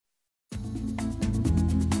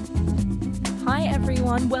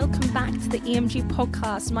everyone. Welcome back to the EMG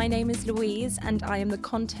podcast. My name is Louise and I am the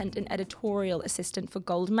content and editorial assistant for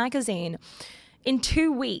Gold Magazine. In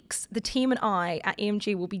 2 weeks, the team and I at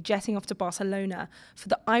EMG will be jetting off to Barcelona for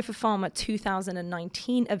the eyeforpharma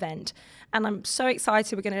 2019 event. And I'm so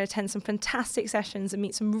excited. We're going to attend some fantastic sessions and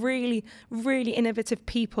meet some really, really innovative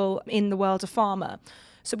people in the world of pharma.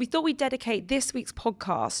 So we thought we'd dedicate this week's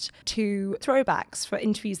podcast to throwbacks for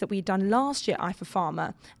interviews that we'd done last year at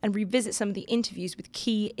eyeforpharma and revisit some of the interviews with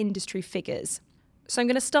key industry figures. So I'm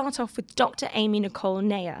going to start off with Dr. Nicole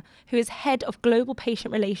Nayar, who is Head of Global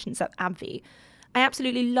Patient Relations at AbbVie. I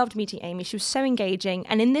absolutely loved meeting Amy. She was so engaging.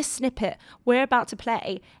 And in this snippet we're about to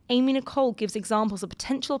play, Nicole gives examples of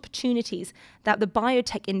potential opportunities that the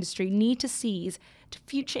biotech industry need to seize to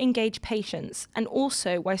future engage patients, and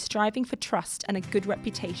also why striving for trust and a good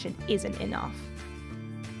reputation isn't enough.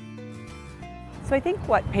 So I think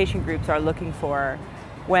what patient groups are looking for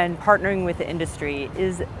when partnering with the industry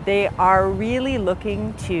is they are really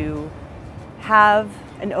looking to have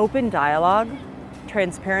an open dialogue,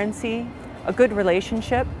 transparency, a good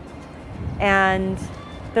relationship, and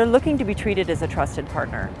they're looking to be treated as a trusted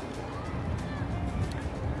partner.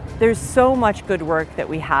 There's so much good work that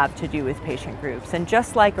we have to do with patient groups, and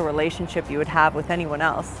just like a relationship you would have with anyone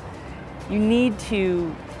else, you need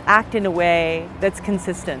to act in a way that's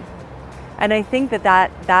consistent. And I think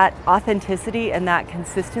that authenticity and that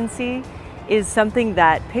consistency is something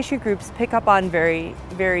that patient groups pick up on very,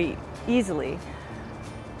 very easily.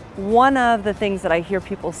 One of the things that I hear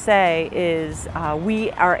people say is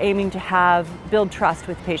we are aiming to build trust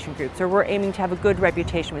with patient groups, or we're aiming to have a good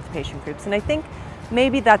reputation with patient groups. And I think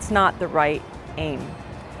maybe that's not the right aim.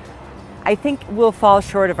 I think we'll fall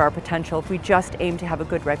short of our potential if we just aim to have a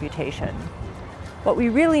good reputation. What we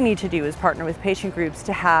really need to do is partner with patient groups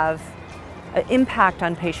to have an impact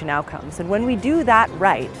on patient outcomes. And when we do that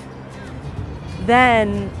right,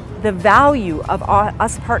 then the value of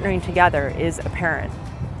us partnering together is apparent.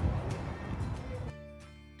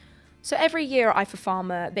 So every year at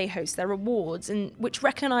eyeforpharma, they host their awards, which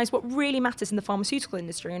recognise what really matters in the pharmaceutical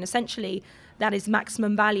industry, and essentially that is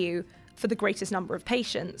maximum value for the greatest number of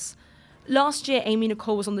patients. Last year,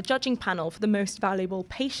 Nicole was on the judging panel for the Most Valuable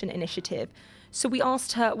Patient Initiative, so we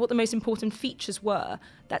asked her what the most important features were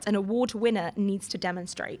that an award winner needs to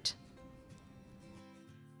demonstrate.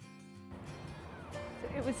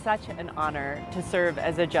 It was such an honor to serve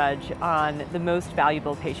as a judge on the Most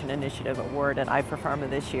Valuable Patient Initiative Award at eyeforpharma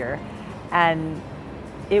this year. And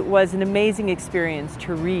it was an amazing experience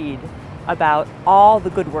to read about all the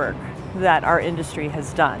good work that our industry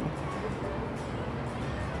has done.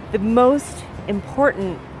 The most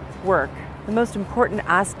important work, the most important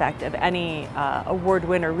aspect of any award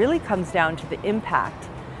winner really comes down to the impact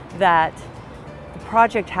that the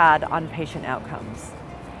project had on patient outcomes.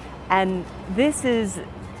 And this is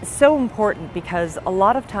so important because a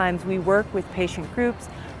lot of times we work with patient groups,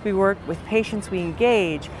 we work with patients we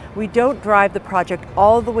engage, we don't drive the project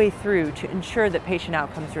all the way through to ensure that patient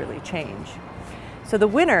outcomes really change. So the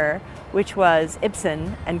winner, which was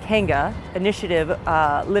Ipsen and Kanga initiative,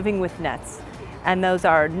 Living with NETs, and those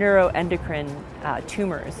are neuroendocrine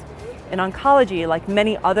tumors. In oncology, like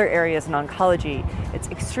many other areas in oncology, it's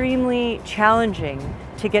extremely challenging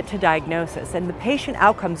to get to diagnosis, and the patient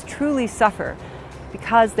outcomes truly suffer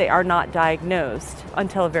because they are not diagnosed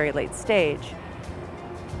until a very late stage.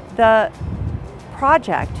 The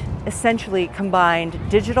project essentially combined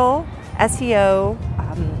digital, SEO,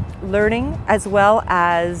 learning, as well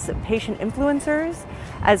as patient influencers,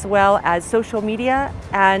 as well as social media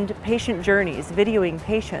and patient journeys, videoing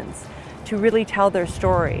patients to really tell their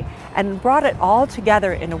story, and brought it all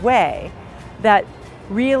together in a way that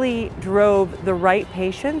really drove the right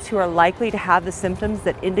patients who are likely to have the symptoms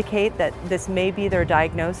that indicate that this may be their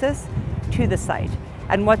diagnosis to the site.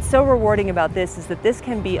 And what's so rewarding about this is that this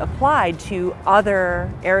can be applied to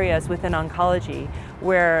other areas within oncology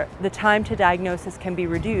where the time to diagnosis can be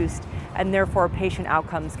reduced and therefore patient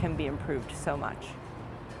outcomes can be improved so much.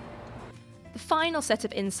 The final set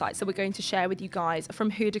of insights that we're going to share with you guys are from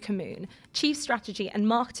Houda Kamoun, Chief Strategy and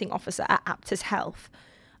Marketing Officer at Aptus Health.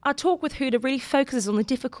 Our talk with Houda really focuses on the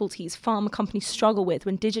difficulties pharma companies struggle with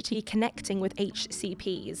when digitally connecting with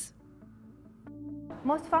HCPs.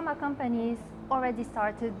 Most pharma companies already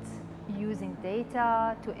started using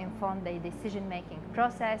data to inform their decision-making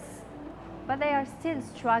process, but they are still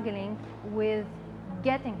struggling with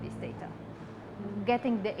getting this data,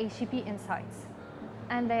 getting the HCP insights,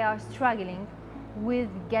 and they are struggling with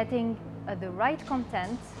getting the right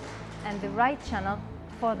content and the right channel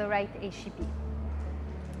for the right HCP.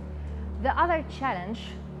 The other challenge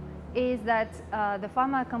is that the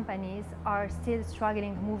pharma companies are still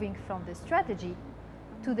struggling moving from the strategy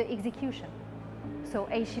to the execution. So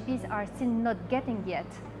HCPs are still not getting yet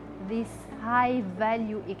this high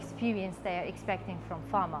value experience they are expecting from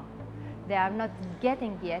pharma. They are not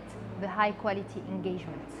getting yet the high quality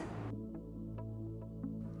engagement.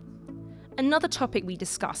 Another topic we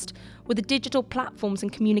discussed were the digital platforms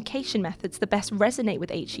and communication methods that best resonate with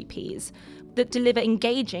HCPs, that deliver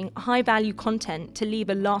engaging, high-value content to leave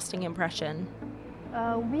a lasting impression.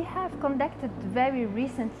 We have conducted very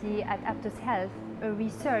recently at Aptus Health a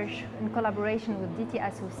research in collaboration with DT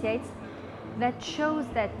Associates that shows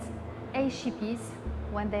that HCPs,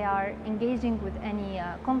 when they are engaging with any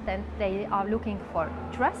content, they are looking for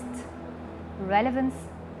trust, relevance,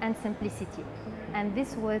 and simplicity. And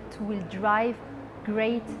this what will drive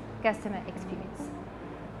great customer experience.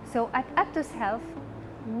 So at Aptus Health,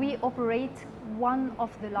 we operate one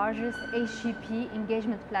of the largest HCP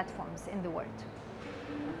engagement platforms in the world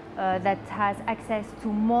that has access to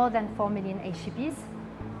more than 4 million HCPs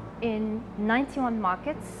in 91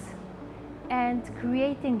 markets, and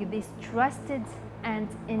creating this trusted and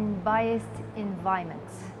unbiased environment,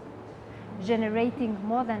 generating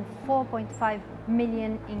more than 4.5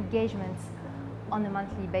 million engagements on a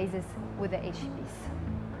monthly basis with the HCPs.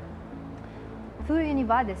 Through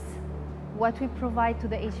Univadis, what we provide to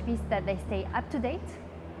the HCPs is that they stay up to date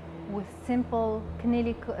with simple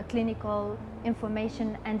clinical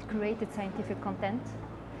information and curated scientific content.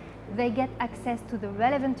 They get access to the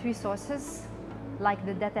relevant resources like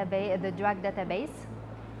the drug database,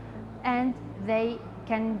 and they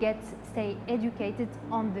can stay educated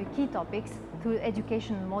on the key topics through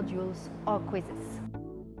education modules or quizzes.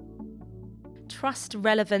 Trust,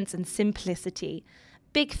 relevance, and simplicity.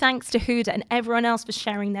 Big thanks to Houda and everyone else for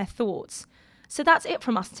sharing their thoughts. So that's it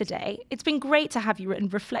from us today. It's been great to have you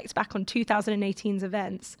and reflect back on 2018's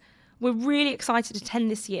events. We're really excited to attend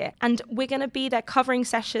this year, and we're going to be there covering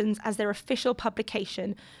sessions as their official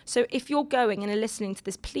publication. So if you're going and are listening to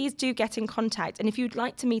this, please do get in contact. And if you'd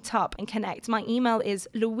like to meet up and connect, my email is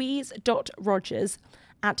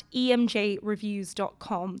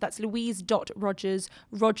louise.rogers@emjreviews.com. That's louise.rogers,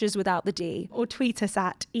 Rogers without the D. Or tweet us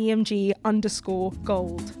at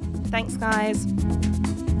EMG_gold. Thanks, guys.